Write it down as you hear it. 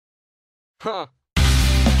Huh.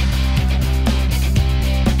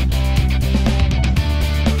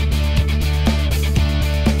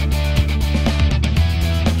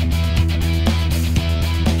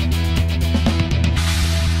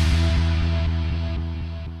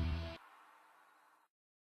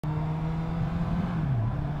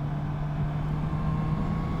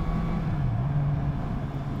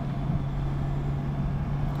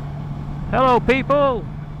 Hello people,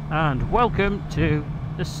 and welcome to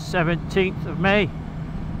the 17th of May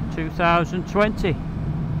 2020.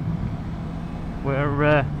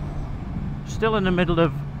 We're still in the middle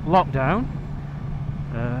of lockdown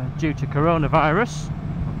due to coronavirus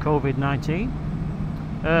or COVID-19,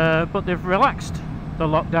 but they've relaxed the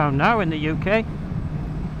lockdown now in the UK,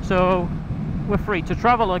 so we're free to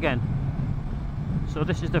travel again. So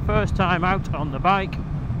this is the first time out on the bike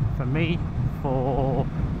for me for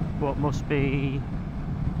what must be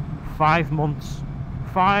 5 months.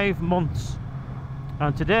 5 months.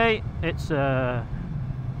 And today it's a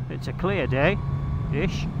clear day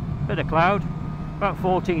ish, bit of cloud, about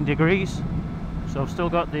 14 degrees, so I've still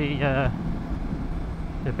got the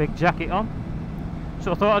big jacket on.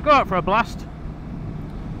 So I thought I'd go out for a blast,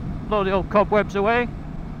 blow the old cobwebs away,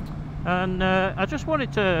 and I just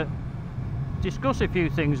wanted to discuss a few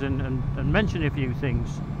things and mention a few things.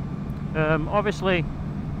 Obviously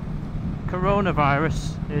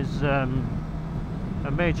coronavirus is a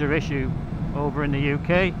major issue over in the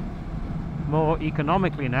UK, more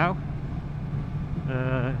economically now,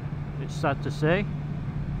 it's sad to say,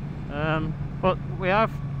 but we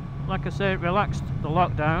have, like I say, relaxed the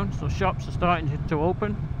lockdown, so shops are starting to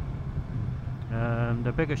open.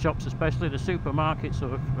 The bigger shops, especially the supermarkets,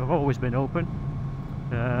 have always been open.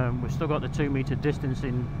 We've still got the 2-metre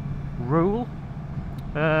distancing rule,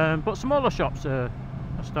 but smaller shops are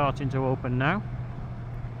starting to open now.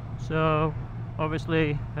 So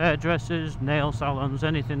obviously hairdressers, nail salons,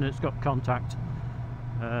 anything that's got contact,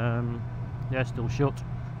 they're still shut.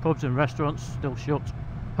 Pubs and restaurants still shut.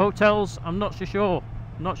 Hotels, I'm not so sure.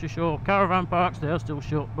 Caravan parks, they're still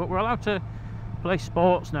shut, but we're allowed to play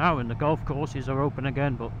sports now, and the golf courses are open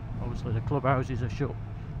again, but obviously the clubhouses are shut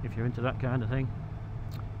if you're into that kind of thing.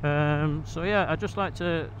 So yeah, I'd just like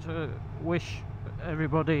to wish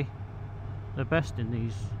everybody the best in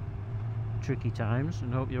these tricky times,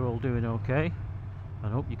 and hope you're all doing okay,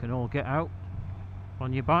 and hope you can all get out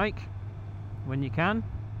on your bike when you can,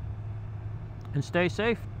 and stay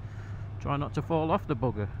safe. Try not to fall off the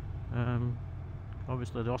bugger.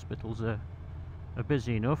 Obviously the hospitals are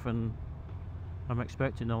busy enough, and I'm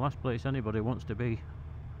expecting the last place anybody wants to be,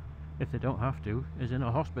 if they don't have to, is in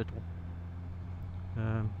a hospital.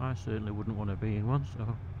 I certainly wouldn't want to be in one,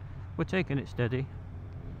 so we're taking it steady.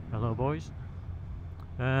 Hello boys.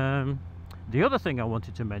 The other thing I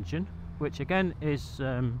wanted to mention, which again is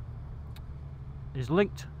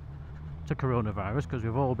linked to coronavirus because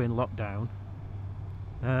we've all been locked down.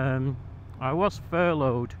 I was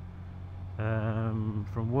furloughed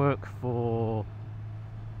from work for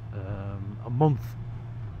a month,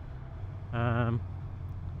 and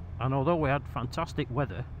although we had fantastic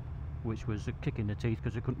weather, which was a kick in the teeth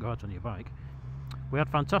because you couldn't go out on your bike, we had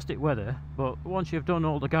fantastic weather, but once you've done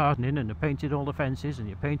all the gardening and you painted all the fences and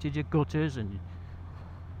you painted your gutters and you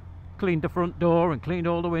cleaned the front door and cleaned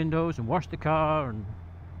all the windows and washed the car and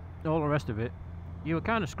all the rest of it, you were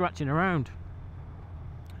kind of scratching around.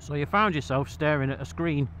 So you found yourself staring at a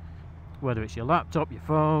screen, whether it's your laptop, your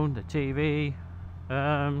phone, the TV,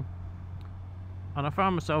 and I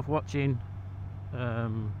found myself watching a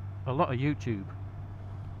lot of YouTube,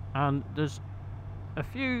 and there's a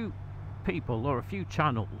few people or a few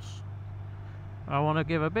channels I want to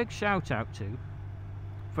give a big shout out to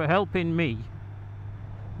for helping me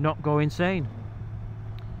not go insane.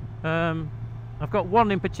 I've got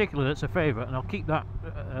one in particular that's a favourite, and I'll keep that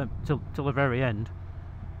till the very end,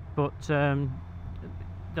 but the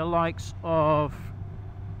likes of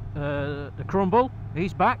the Crumble,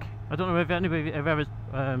 he's back. I don't know if anybody have ever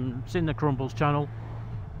seen the Crumble's channel.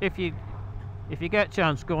 If you get a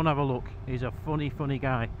chance, go and have a look. He's a funny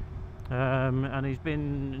guy. And he's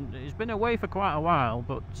been away for quite a while,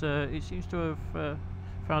 but he seems to have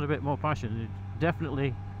found a bit more passion.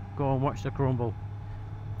 Definitely go and watch the Crumble.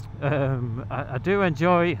 I do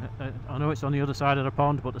enjoy, I know it's on the other side of the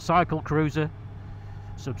pond, but the Cycle Cruiser,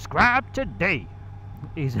 subscribe today.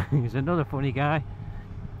 He's another funny guy.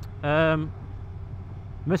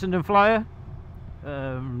 Missenden Flyer,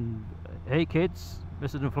 hey kids,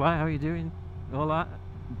 Missenden Flyer, how are you doing? All that,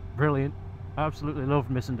 brilliant. Absolutely love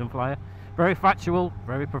Missenden Flyer. Very factual,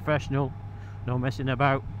 very professional, no messing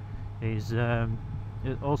about. He's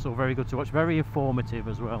also very good to watch, very informative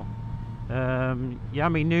as well.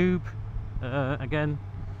 Yummy Noob, Again,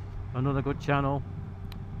 another good channel.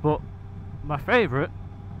 But my favourite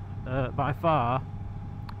by far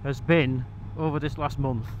has been, over this last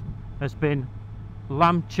month, has been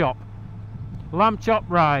Lamb Chop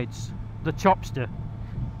Rides, the Chopster.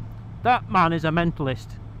 That man is a mentalist.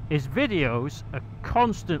 His videos are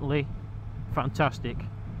constantly fantastic,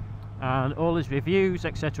 and all his reviews,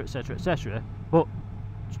 etc, etc, etc. But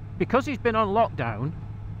because he's been on lockdown,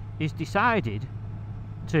 he's decided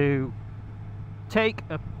to take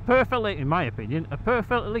a perfectly, in my opinion, a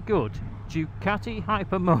perfectly good Ducati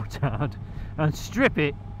Hyper Motard and strip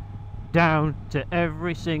it down to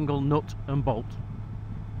every single nut and bolt.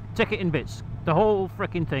 Take it in bits, the whole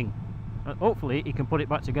freaking thing. Hopefully he can put it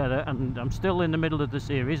back together, and I'm still in the middle of the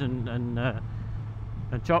series, and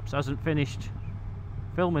Chops hasn't finished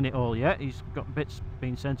filming it all yet. He's got bits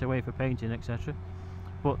being sent away for painting, etc.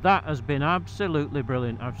 But that has been absolutely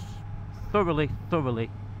brilliant. I've thoroughly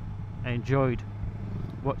enjoyed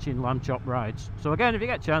watching Lamb Chop Rides. So again, if you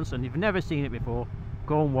get a chance and you've never seen it before,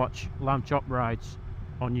 go and watch Lamb Chop Rides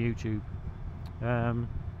on YouTube.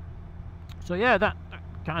 So yeah, that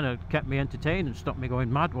kind of kept me entertained and stopped me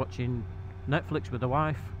going mad watching Netflix with the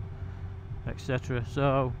wife, etc.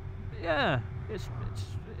 So yeah,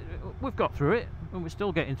 we've got through it, and we're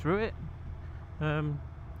still getting through it.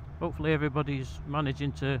 Hopefully everybody's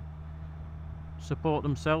managing to support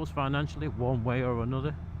themselves financially one way or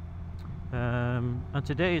another. And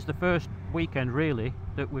today is the first weekend really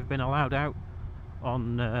that we've been allowed out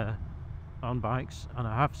on bikes, and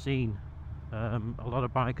I have seen a lot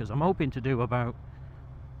of bikers. I'm hoping to do about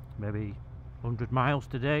maybe 100 miles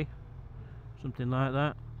today, something like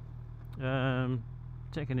that.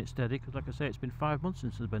 Taking it steady, because like I say, it's been 5 months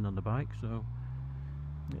since I've been on the bike, so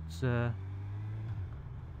it's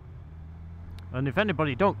and if any of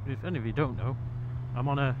you don't know, I'm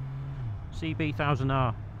on a CB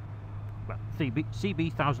 1000R, well,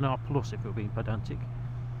 CB 1000R Plus if we're being pedantic.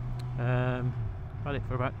 I've had it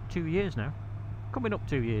for about 2 years now, coming up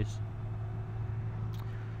 2 years.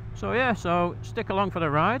 So yeah, so stick along for the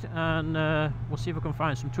ride, and we'll see if we can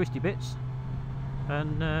find some twisty bits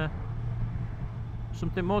and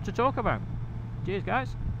something more to talk about. Cheers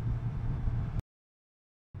guys.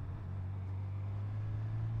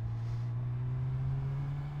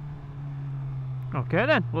 Okay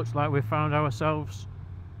then, looks like we've found ourselves,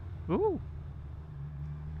 ooh,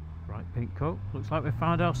 bright pink coat, looks like we've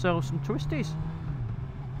found ourselves some twisties.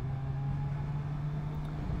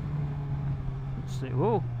 Let's see,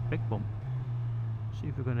 whoa, big bump. See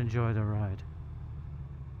if we're going to enjoy the ride.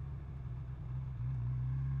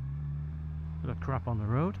 Bit of crap on the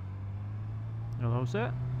road. Hello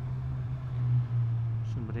sir.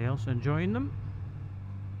 Somebody else enjoying them.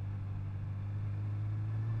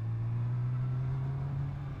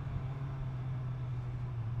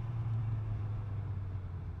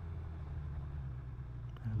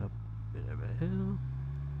 And a bit of a hill.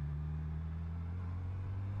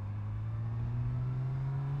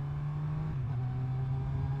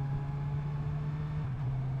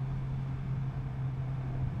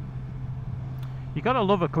 You gotta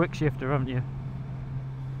love a quick shifter, haven't you?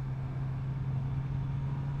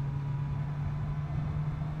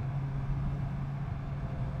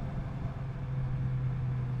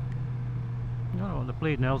 I don't know what the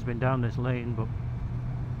bleeding hell's been down this lane, but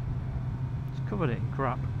it's covered it in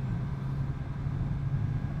crap.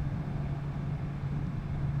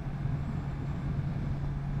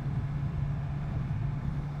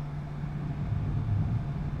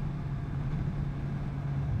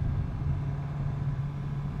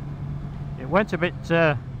 It went a bit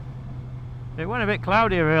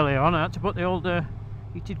cloudy earlier on. I had to put the old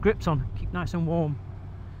heated grips on, keep nice and warm.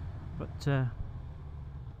 But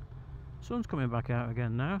sun's coming back out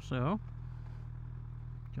again now, so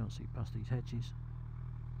can't see past these hedges.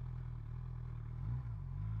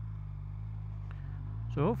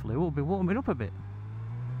 So hopefully we'll be warming up a bit.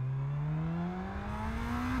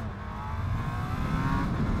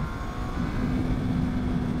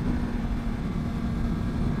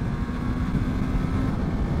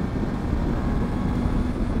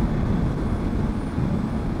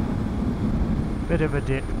 Bit of a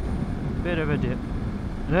dip, bit of a dip.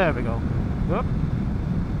 There we go. Whoop.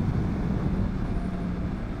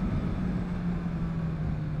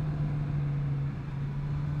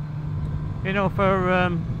 You know, for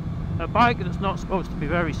a bike that's not supposed to be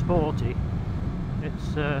very sporty,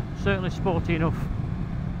 it's certainly sporty enough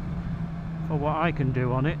for what I can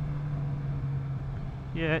do on it.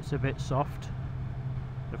 Yeah, it's a bit soft.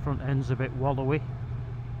 The front end's a bit wallowy,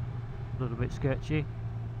 a little bit sketchy.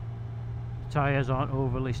 Tyres aren't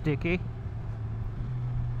overly sticky,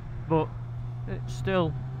 but it's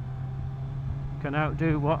still can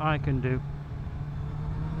outdo what I can do.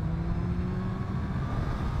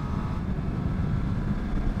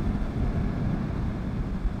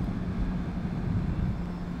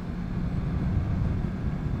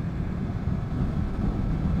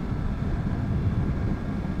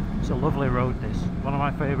 It's a lovely road, this. One of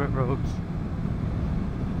my favourite roads.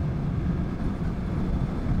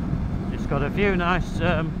 It's got a few nice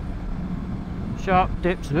sharp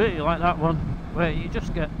dips, really like that one, where you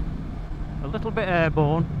just get a little bit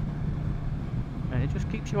airborne and it just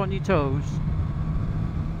keeps you on your toes.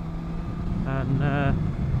 And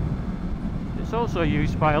it's also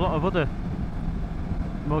used by a lot of other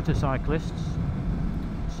motorcyclists,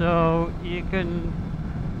 so you can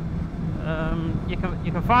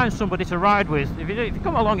find somebody to ride with. If you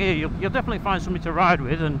come along here, you'll definitely find somebody to ride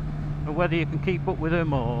with, and whether you can keep up with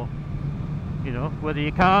them or, you know, whether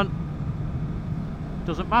you can't,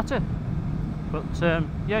 doesn't matter. But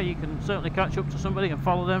yeah, you can certainly catch up to somebody and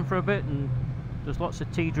follow them for a bit, and there's lots of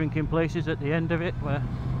tea drinking places at the end of it where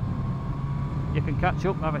you can catch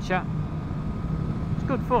up and have a chat. It's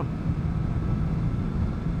good fun.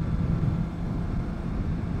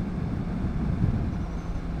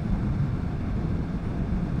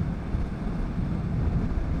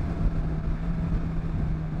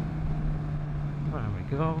 There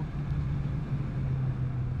we go.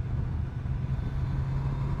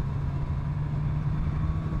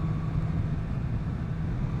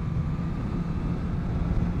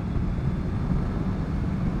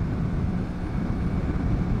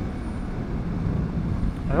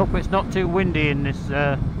 I hope it's not too windy in this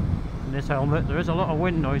helmet. There is a lot of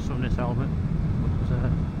wind noise from this helmet.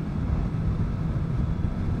 But,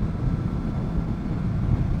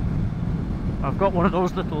 I've got one of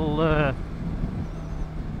those little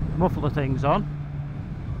muffler things on.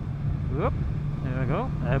 Whoop, there we go,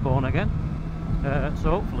 airborne again.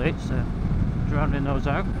 So hopefully it's drowning those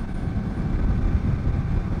out.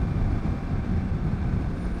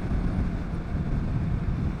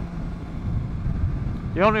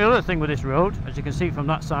 The only other thing with this road, as you can see from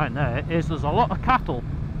that sign there, is there's a lot of cattle.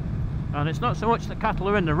 And it's not so much the cattle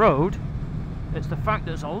are in the road, it's the fact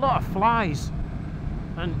that there's a lot of flies.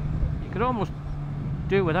 And you could almost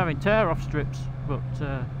do with having tear-off strips, but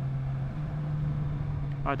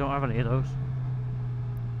I don't have any of those.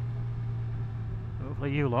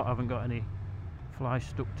 Hopefully you lot haven't got any flies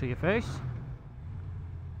stuck to your face.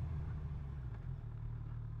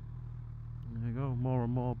 There you go, more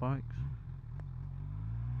and more bikes.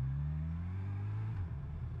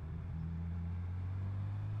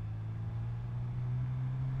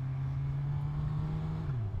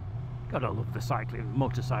 Gotta love the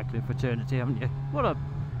motorcycling fraternity, haven't you? What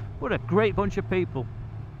a great bunch of people.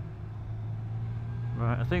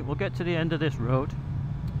 Right, I think we'll get to the end of this road,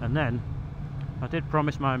 and then I did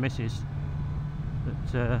promise my missus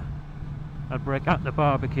that I'd break out the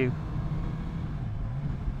barbecue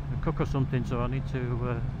and cook her something, so I need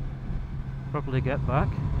to properly get back.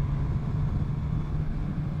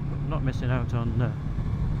 But I'm not missing out on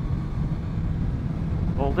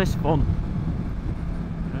all this fun.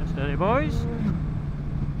 Steady, boys.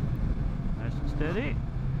 Nice and steady.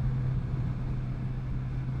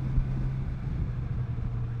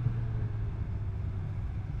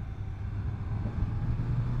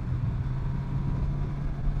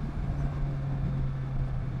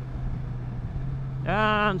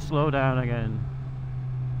 And slow down again.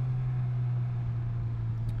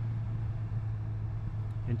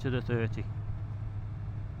 Into the 30.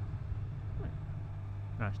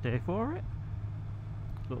 Nice day for it.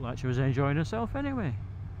 Looked like she was enjoying herself anyway.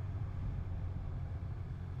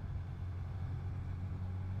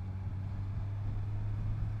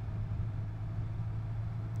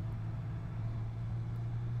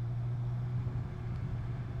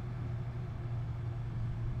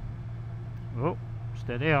 Oh,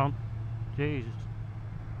 steady on. Jesus.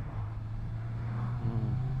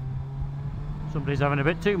 Somebody's having a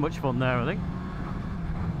bit too much fun there, I think.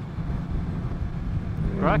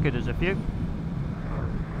 Crikey, there's a few.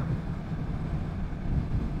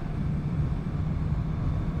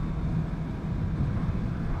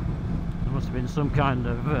 Must have been some kind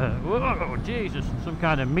of whoa, Jesus, some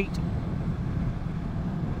kind of meat.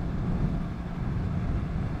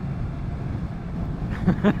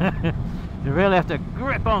 You really have to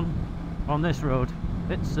grip on this road.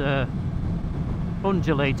 It's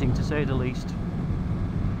undulating, to say the least.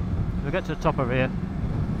 We'll get to the top of here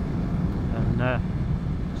and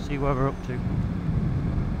see where we're up to.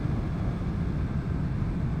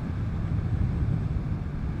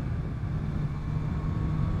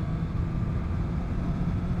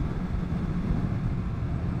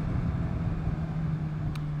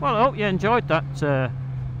 Well, I hope you enjoyed that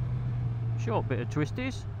short bit of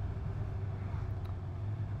twisties.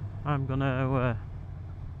 I'm gonna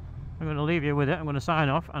leave you with it. I'm gonna sign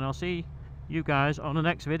off, and I'll see you guys on the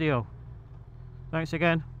next video. Thanks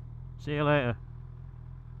again. See you later.